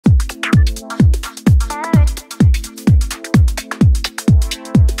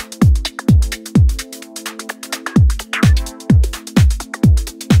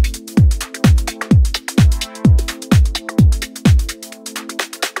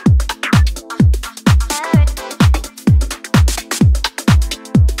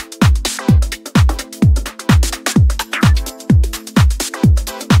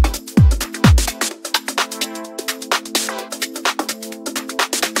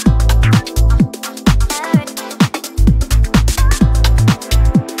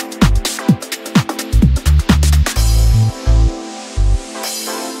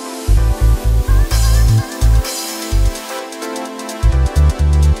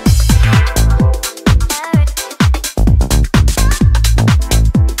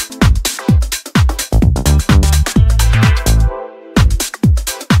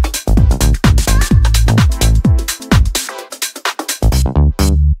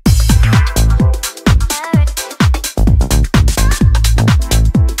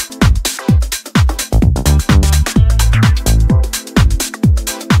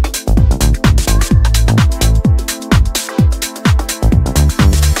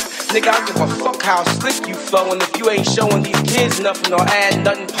Nigga, I give a fuck how slick you flow, and if you ain't showing these kids nothing or add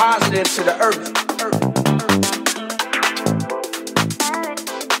nothing positive to the earth.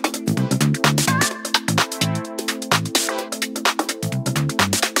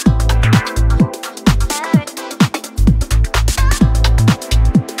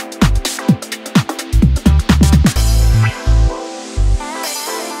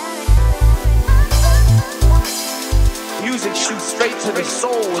 Music shoots straight to the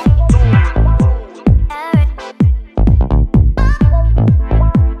soul.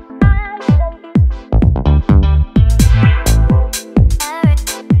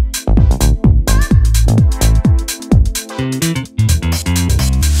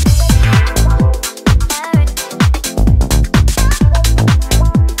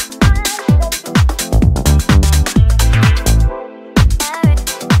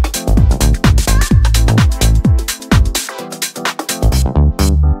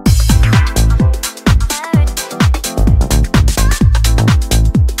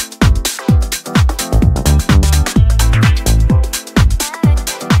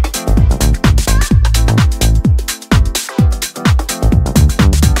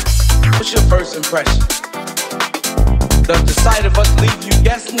 First impression. Does the sight of us leave you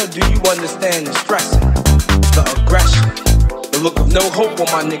guessing, or do you understand the stressing, the aggression, the look of no hope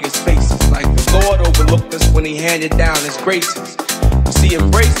on my niggas' faces? Like the Lord overlooked us when he handed down his graces. You see,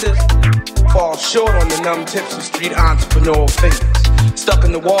 embraces fall short on the numb tips of street entrepreneurial fingers, stuck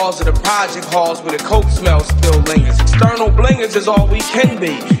in the walls of the project halls where the coke smell still lingers. External blingers is all we can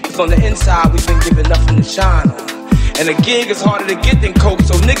be, cause on the inside we've been given nothing to shine on. And a gig is harder to get than coke,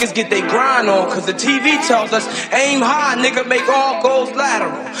 so niggas get they grind on. Cause the TV tells us, aim high, nigga, make all goals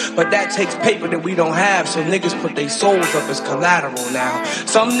lateral. But that takes paper that we don't have, so niggas put their souls up as collateral now.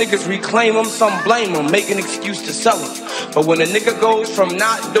 Some niggas reclaim them, some blame them, make an excuse to sell them. But when a nigga goes from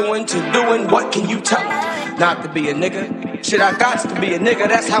not doing to doing, what can you tell him? Not to be a nigga? Shit, I got to be a nigga,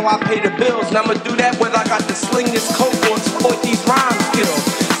 that's how I pay the bills. And I'ma do that whether I got to sling this coke or support these rhyme skills.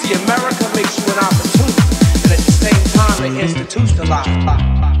 See, America makes you an opportunity, and at the same time they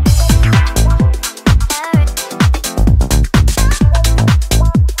institutionalized.